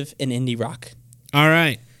alternative and indie rock. All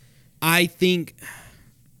right. I think.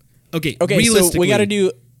 Okay. So we got to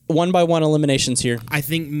do one by one eliminations here. I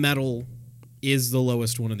think metal is the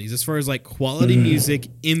lowest one of these. As far as like quality music,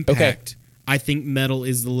 impact, I think metal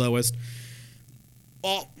is the lowest.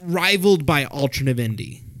 Rivaled by alternative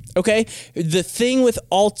indie. Okay. The thing with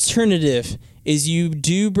alternative is you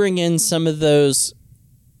do bring in some of those.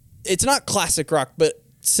 It's not classic rock, but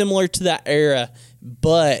similar to that era.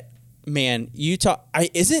 But man,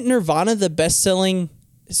 isn't Nirvana the best selling?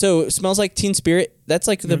 So it Smells Like Teen Spirit. That's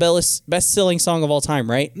like the best selling song of all time,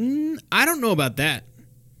 right? I don't know about that.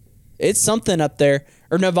 It's something up there.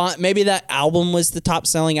 Or Nirvana. Maybe that album was the top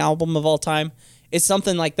selling album of all time. It's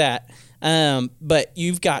something like that. But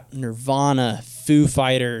you've got Nirvana, Foo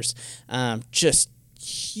Fighters, just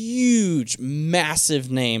huge,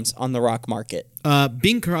 massive names on the rock market.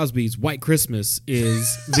 Bing Crosby's White Christmas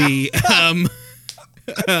is the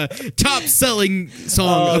top selling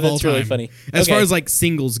song of all time. That's really funny. As far as like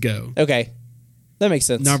singles go. Okay. That makes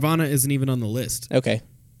sense. Nirvana isn't even on the list. Okay.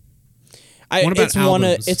 What about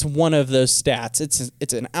albums? It's one of those stats.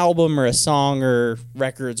 It's an album or a song or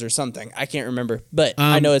records or something. I can't remember, but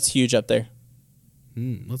I know it's huge up there.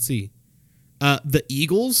 Let's see. The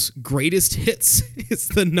Eagles' Greatest Hits is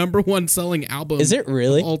the #1 selling album. Is it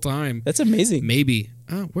really? Of all time. That's amazing. Maybe.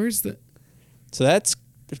 Where's the... So that's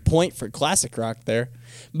a point for classic rock there.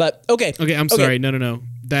 But, okay. Okay, I'm sorry. No.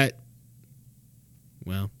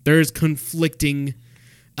 There's conflicting...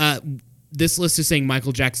 This list is saying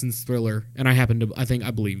Michael Jackson's Thriller, and I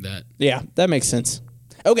believe that. Yeah, that makes sense.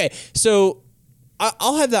 Okay, so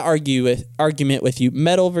I'll have that argument with you.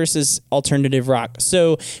 Metal versus alternative rock.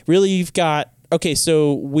 So really, you've got okay,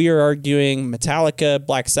 so we are arguing Metallica,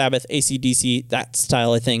 Black Sabbath, AC/DC, that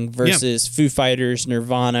style of thing versus Foo Fighters,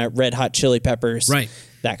 Nirvana, Red Hot Chili Peppers, Right.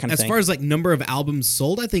 that kind of thing. As far as like number of albums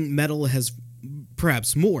sold, I think metal has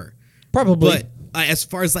perhaps more. Probably. But as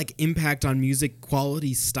far as like impact on music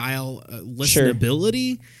quality, style,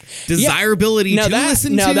 listenability, desirability to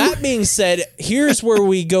listen to. Now, that being said, here's where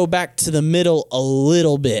we go back to the middle a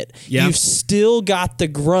little bit. Yeah. You've still got the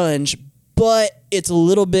grunge, but it's a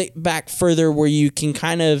little bit back further where you can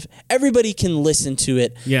kind of, everybody can listen to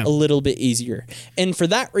it a little bit easier. And for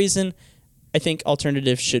that reason, I think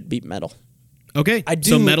alternative should beat metal. Okay, I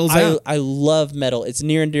do. So metal's out. I love metal. It's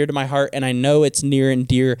near and dear to my heart, and I know it's near and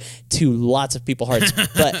dear to lots of people's hearts.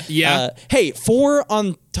 But hey, 4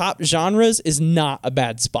 on top genres is not a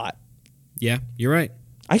bad spot. Yeah, you're right.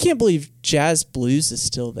 I can't believe jazz blues is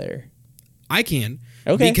still there. I can.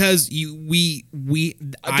 Okay. Because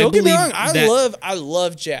Don't get me wrong. I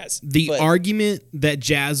love jazz. The argument that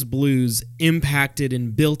jazz blues impacted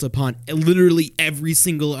and built upon literally every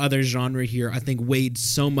single other genre here, I think weighed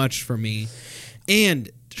so much for me. And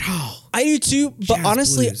I do too, but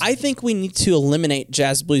honestly, blues. I think we need to eliminate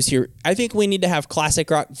jazz blues here. I think we need to have classic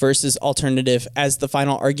rock versus alternative as the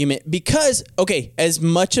final argument because, okay, as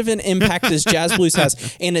much of an impact as jazz blues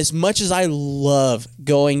has, and as much as I love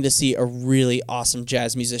going to see a really awesome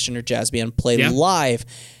jazz musician or jazz band play live,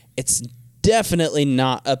 it's definitely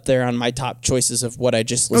not up there on my top choices of what I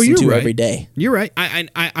just listen to every day. You're right.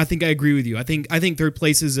 I think I agree with you. I think third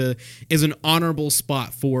place is an honorable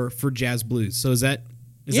spot for jazz blues. So is that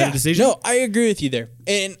a decision? No, I agree with you there.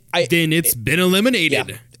 And then it's been eliminated.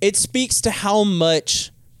 Yeah. It speaks to how much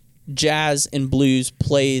jazz and blues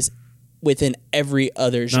plays within every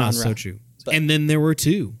other genre. So true. And then there were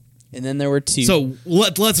 2. So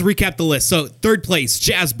let's recap the list. So third place,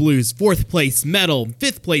 jazz blues. Fourth place, metal.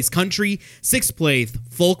 Fifth place, country. Sixth place,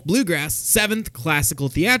 folk bluegrass. Seventh, classical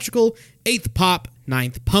theatrical. Eighth, pop.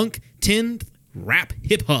 Ninth, punk. 10th, rap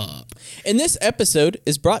hip hop. And this episode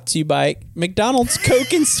is brought to you by McDonald's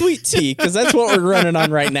Coke and Sweet Tea because that's what we're running on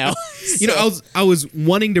right now. You know, I was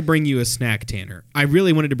wanting to bring you a snack, Tanner. I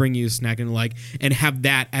really wanted to bring you a snack and have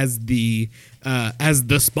that as the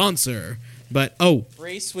sponsor. But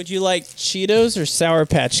Reece, would you like Cheetos or Sour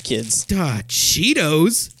Patch Kids?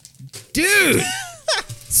 Cheetos, dude.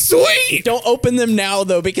 Sweet. Don't open them now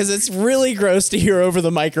though, because it's really gross to hear over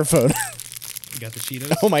the microphone. You got the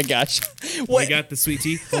Cheetos? Oh my gosh! What? I got the sweet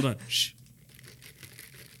tea. Hold on. Shh.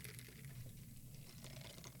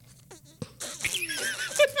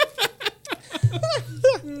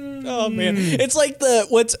 Oh man, it's like the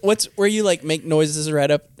what's where you like make noises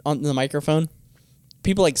right up on the microphone.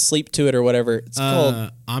 People like sleep to it or whatever. It's called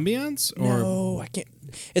ambiance or no, I can't.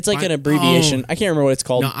 It's like an abbreviation. I can't remember what it's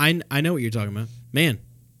called. No, I know what you're talking about, man.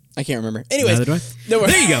 I can't remember. Anyways, neither do I.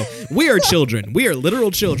 There you go. We are children. We are literal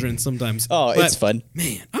children sometimes. Oh, but, it's fun.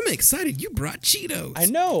 Man, I'm excited. You brought Cheetos. I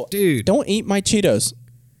know, dude. Don't eat my Cheetos.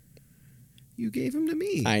 You gave them to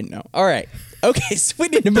me. I know. All right. Okay, so we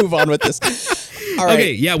need to move on with this. All right.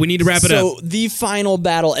 Okay, yeah, we need to wrap it up. So the final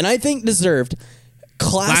battle, and I think deserved.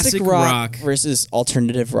 Classic rock versus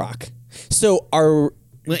alternative rock. So do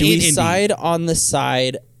we side on the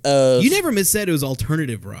side of... You never said it was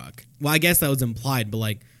alternative rock. Well, I guess that was implied, but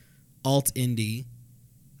like alt indie.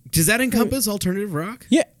 Does that encompass alternative rock?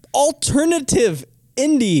 Yeah, alternative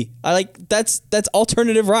indie. I like that's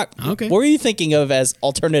alternative rock. Okay. What were you thinking of as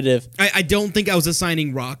alternative? I don't think I was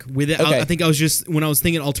assigning rock with it. Okay. I think I was just, when I was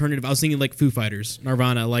thinking alternative, I was thinking like Foo Fighters,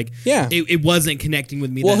 Nirvana. Like, yeah, it wasn't connecting with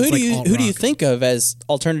me. Well, who do you think of as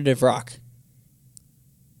alternative rock?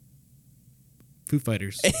 Foo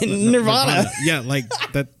Fighters, Nirvana. Yeah, like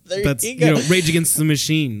that. That's Rage Against the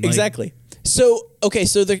Machine. Like, exactly. So okay,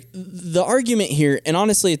 so the argument here, and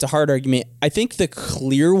honestly, it's a hard argument. I think the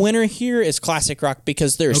clear winner here is classic rock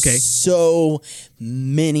because there's so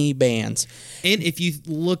many bands. And if you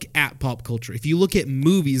look at pop culture, if you look at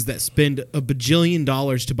movies that spend $1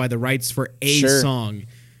 bajillion to buy the rights for a song,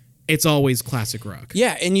 it's always classic rock.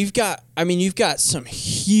 Yeah, and you've got some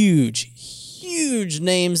huge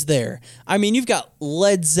names there. I mean, you've got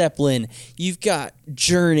Led Zeppelin, you've got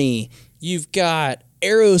Journey, you've got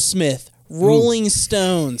Aerosmith, Rolling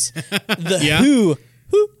Stones, the Who.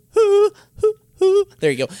 There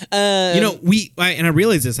you go. I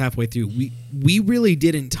realized this halfway through. We really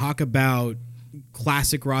didn't talk about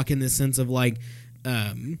classic rock in the sense of like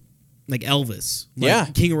Elvis,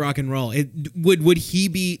 King of Rock and Roll. Would he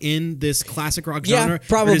be in this classic rock genre? Yeah,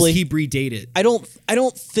 probably. Or does he predate it? I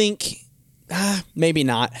don't think. Maybe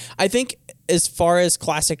not. I think as far as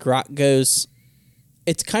classic rock goes,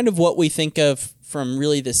 it's kind of what we think of from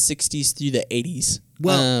really the 60s through the 80s.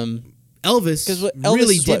 Well, Elvis, 'Cause Elvis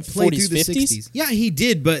really is did what, play 40s, through the 50s? 60s. Yeah, he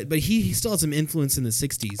did, but he still had some influence in the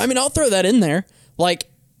 60s. I mean, I'll throw that in there. Like,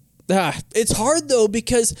 it's hard though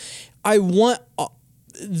because I want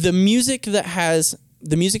the music that has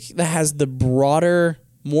the broader,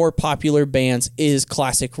 more popular bands is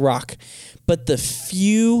classic rock, but the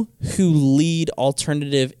few who lead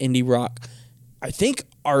alternative indie rock, I think,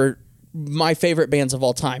 are my favorite bands of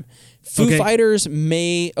all time. Foo Fighters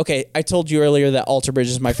I told you earlier that Alter Bridge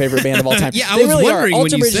is my favorite band of all time. Yeah, I was wondering when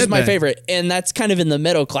Alter you Bridge said is my that. favorite, and that's kind of in the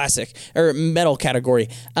metal classic or metal category.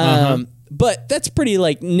 But that's pretty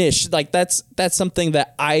like niche. Like that's something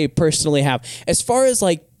that I personally have. As far as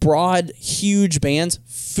like broad, huge bands,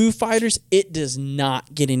 Foo Fighters, it does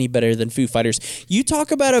not get any better than Foo Fighters. You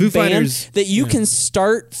talk about a Foo band Fighters, that you can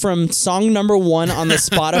start from song number 1 on the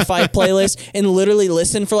Spotify playlist and literally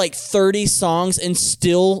listen for like 30 songs and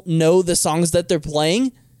still know the songs that they're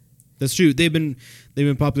playing. That's true. They've been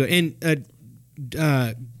popular. And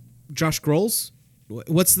Josh Grohl's,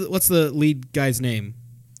 what's the lead guy's name?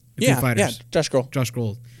 Yeah, Foo Fighters. Josh Grohl. Josh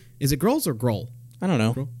Grohl. Is it Grohl's or Grohl? I don't know.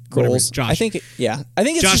 Whatever. Grohl's. Josh. I think it's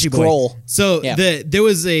Joshy just boy. Grohl. So Yeah. there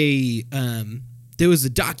was a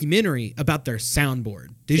documentary about their soundboard.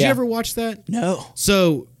 Did you ever watch that? No.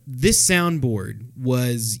 So this soundboard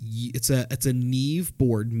it's a Neve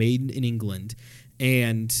board made in England,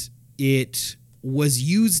 and it was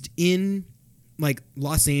used in like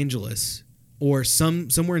Los Angeles or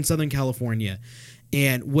somewhere in Southern California,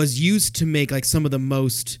 and was used to make like some of the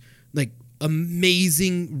most like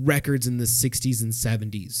amazing records in the 60s and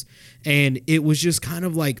 70s. And it was just kind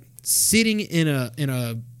of like sitting in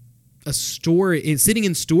a store, sitting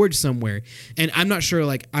in storage somewhere. And I'm not sure,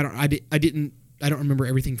 like I don't remember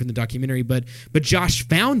everything from the documentary, but Josh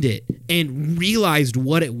found it and realized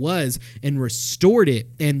what it was and restored it,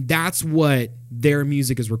 and that's what their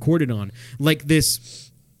music is recorded on. Like this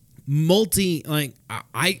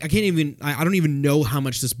I don't even know how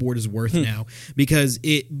much this board is worth now, because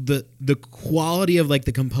the quality of like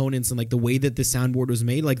the components and like the way that the soundboard was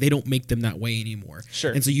made, like they don't make them that way anymore.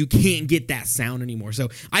 Sure. And so you can't get that sound anymore. So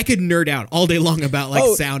I could nerd out all day long about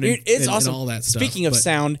like sound and, it's and awesome. all that stuff. Speaking of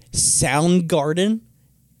sound, Soundgarden.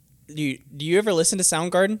 Do you ever listen to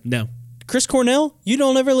Soundgarden? No. Chris Cornell? You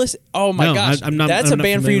don't ever listen? Oh my gosh. I'm not, That's I'm a not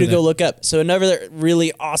band for you familiar to go with look up. So another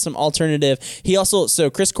really awesome alternative. He also,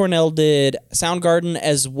 Chris Cornell did Soundgarden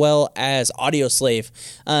as well as Audioslave.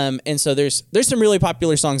 And so there's some really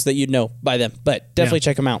popular songs that you'd know by them, but definitely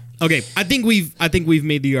check them out. that. Okay, I think we've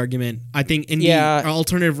made the argument. I think indie,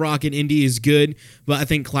 alternative rock and indie is good, but I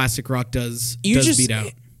think classic rock does beat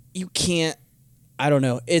out. You can't, I don't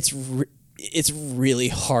know. It's really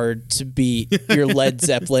hard to beat your Led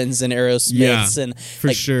Zeppelins and Aerosmiths, and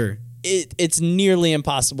for sure. It's nearly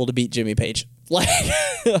impossible to beat Jimmy Page. Like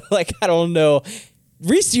I don't know.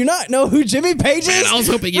 Reece, do you not know who Jimmy Page is? Man, I was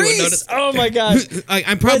hoping you would Reece! notice. Oh my gosh.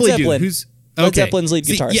 I probably do. Who's Led Zeppelin's lead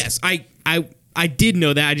guitarist. Yes, I did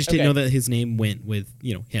know that. I just didn't know that his name went with,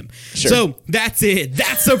 him. Sure. So that's it.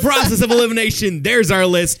 That's the process of elimination. There's our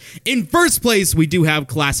list. In first place, we do have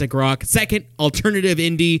classic rock. Second, alternative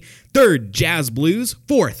indie. Third, jazz blues.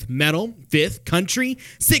 Fourth, metal. Fifth, country.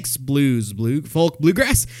 Sixth, blues, folk,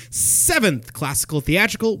 bluegrass. Seventh, classical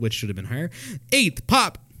theatrical, which should have been higher. Eighth,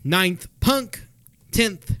 pop. Ninth, punk.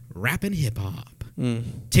 10th, rap and hip hop.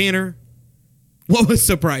 Tanner, what was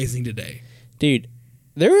surprising today? Dude,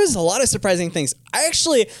 there was a lot of surprising things.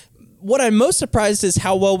 What I'm most surprised is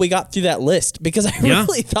how well we got through that list, because I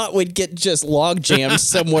really thought we'd get just log jammed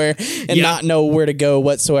somewhere and not know where to go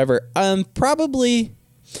whatsoever. Probably,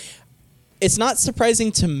 it's not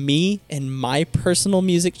surprising to me and my personal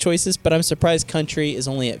music choices, but I'm surprised country is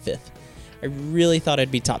only at 5th. I really thought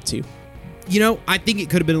I'd be top 2. I think it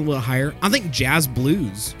could have been a little higher. I think jazz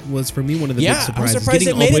blues was, for me, one of the big surprises. I'm surprised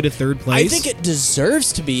Getting all the way to third place. I think it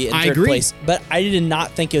deserves to be in third place, but I did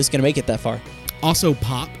not think it was going to make it that far. Also,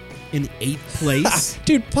 pop in 8th place.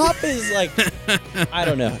 Dude, pop is like, I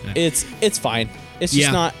don't know. It's fine. It's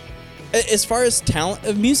just not, as far as talent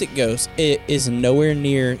of music goes, it is nowhere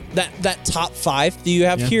near that top 5 that you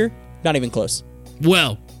have here. Not even close.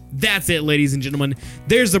 Well, that's it, ladies and gentlemen.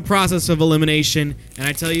 There's the process of elimination. And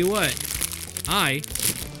I tell you what, I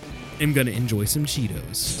am going to enjoy some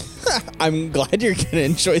Cheetos. I'm glad you're going to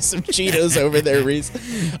enjoy some Cheetos over there, Reece.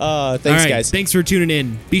 Thanks, guys. Thanks for tuning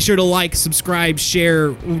in. Be sure to like, subscribe,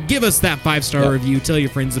 share, give us that 5-star review, tell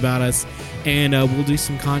your friends about us, and we'll do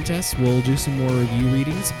some contests. We'll do some more review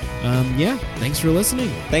readings. Thanks for listening.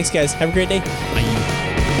 Thanks, guys. Have a great day. Bye.